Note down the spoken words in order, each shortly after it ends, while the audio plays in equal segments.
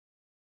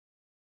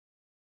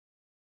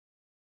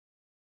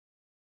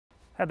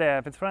Hi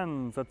there, it's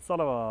friends, it's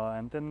Oliver,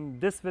 and in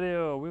this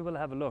video we will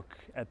have a look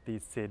at the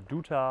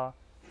Ceduta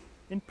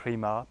in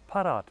Prima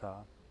parata.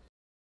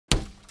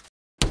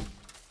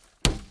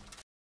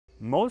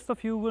 Most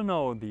of you will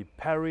know the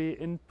parry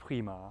in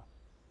Prima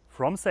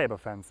from saber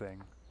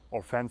fencing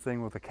or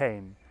fencing with a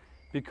cane,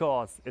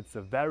 because it's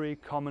a very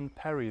common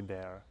parry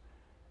there.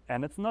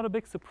 And it's not a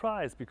big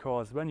surprise,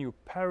 because when you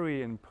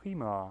parry in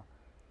Prima,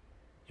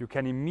 you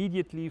can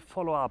immediately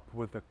follow up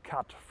with a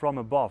cut from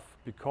above,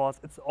 because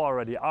it's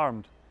already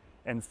armed,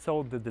 and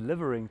so the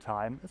delivering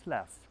time is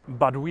less.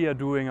 But we are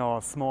doing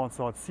our small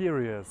sword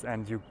series,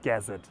 and you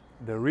guess it,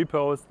 the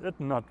riposte it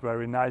not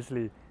very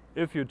nicely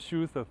if you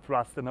choose the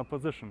thrust in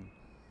opposition.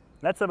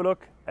 Let's have a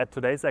look at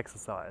today's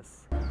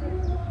exercise.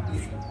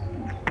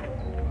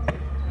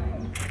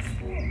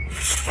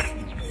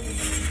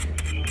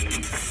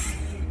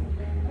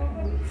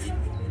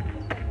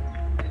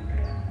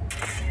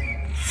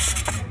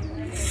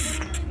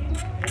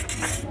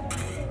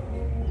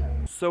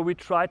 So we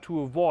try to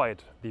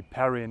avoid the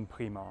parry in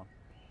Prima.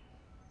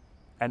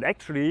 And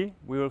actually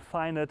we will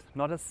find it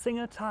not a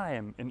single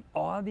time in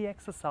all the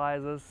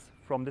exercises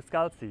from de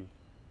Scalzi.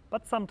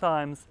 But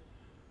sometimes,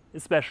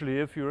 especially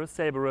if you're a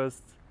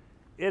saberist,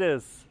 it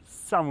is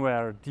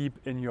somewhere deep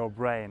in your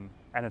brain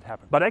and it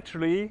happens. But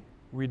actually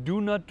we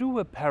do not do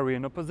a parry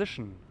in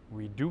opposition.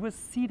 We do a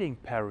ceding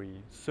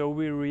parry. So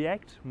we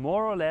react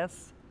more or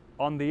less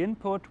on the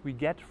input we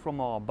get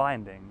from our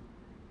binding.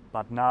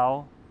 But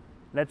now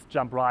let's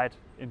jump right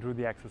into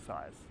the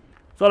exercise.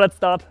 So let's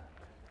start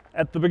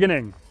at the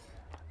beginning.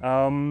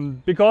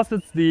 Because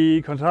it's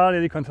the contraria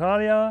di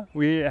contraria,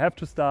 we have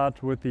to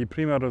start with the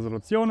prima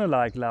risoluzione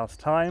like last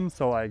time.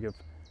 So I give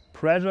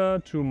pressure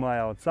to my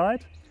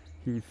outside,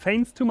 he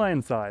feints to my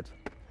inside.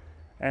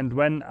 And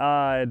when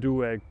I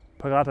do a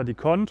parata di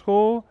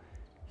contro,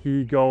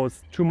 he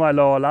goes to my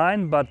lower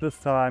line, but this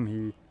time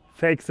he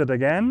fakes it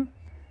again.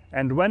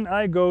 And when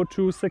I go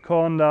to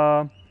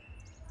seconda,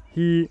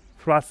 he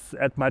thrusts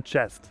at my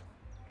chest.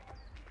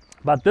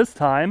 But this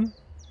time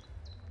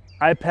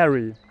I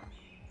parry.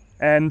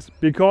 And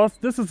because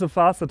this is a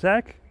fast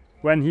attack,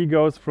 when he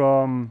goes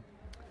from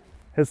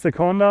his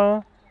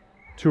seconda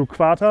to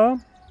quarta,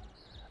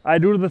 I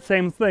do the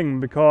same thing,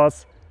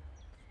 because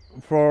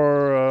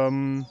for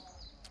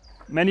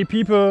many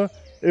people,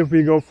 if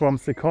we go from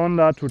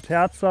seconda to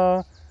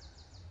terza,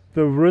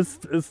 the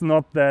wrist is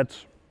not that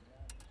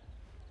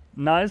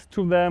nice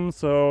to them,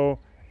 so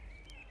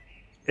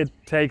it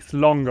takes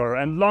longer,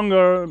 and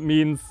longer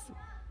means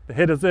the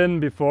hit is in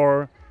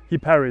before he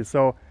parries.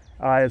 So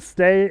I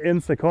stay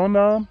in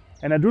seconda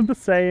and I do the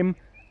same.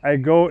 I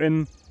go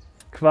in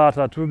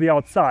quarta to the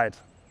outside.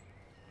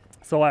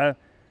 So I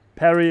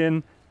parry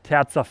in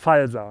terza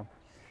falsa.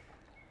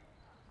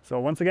 So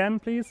once again,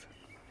 please.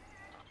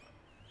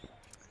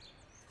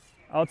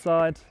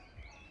 Outside,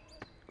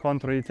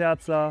 contro di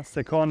terza,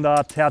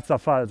 seconda, terza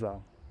falsa.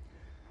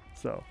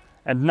 So,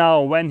 and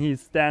now when he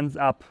stands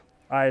up,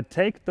 I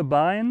take the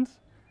bind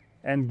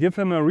and give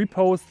him a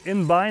riposte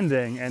in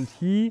binding, and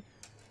he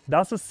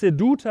does a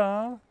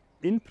Ceduta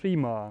in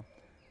Prima,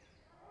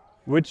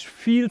 which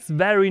feels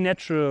very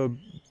natural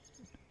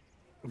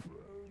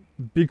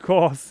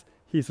because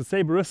he's a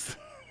saberist.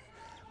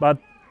 But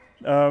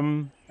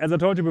as I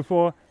told you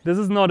before, this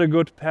is not a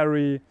good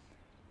parry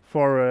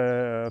for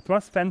a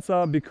thrust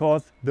fencer,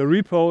 because the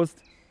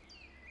riposte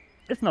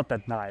is not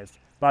that nice.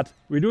 But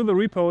we do the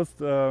riposte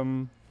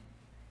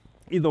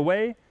either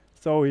way.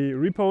 So he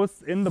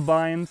ripostes in the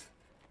bind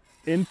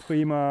in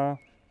Prima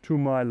to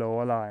my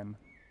lower line.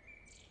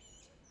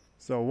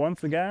 So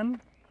once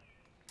again,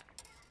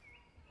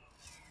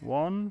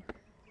 1,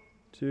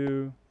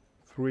 2,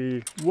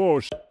 3,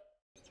 whoosh.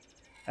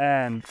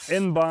 And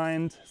in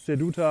bind,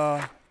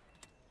 Ceduta,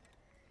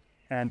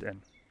 and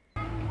in.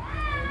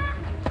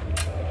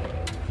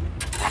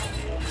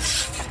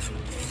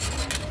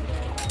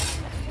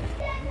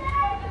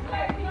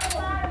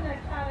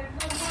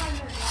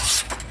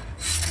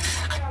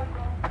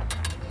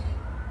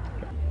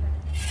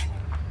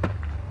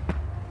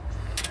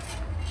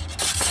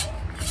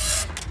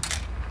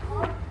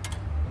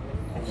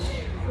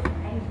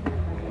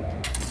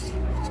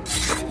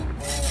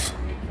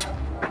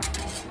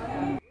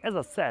 As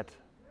I said,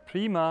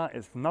 Prima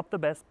is not the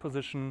best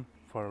position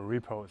for a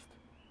riposte.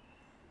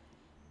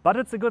 But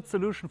it's a good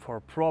solution for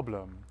a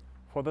problem.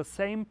 For the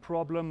same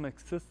problem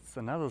exists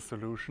another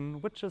solution,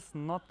 which is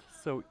not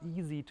so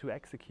easy to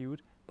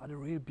execute, but a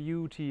real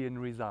beauty in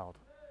result.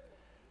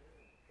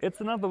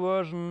 It's another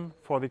version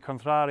for the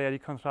contraria di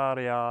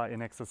contraria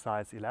in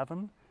exercise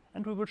 11,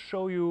 and we will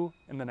show you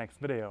in the next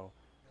video.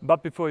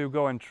 But before you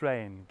go and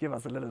train, give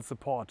us a little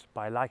support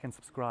by like and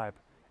subscribe.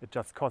 It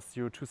just costs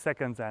you 2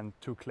 seconds and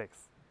 2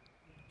 clicks.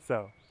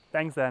 So,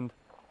 thanks and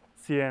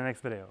see you in the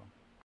next video.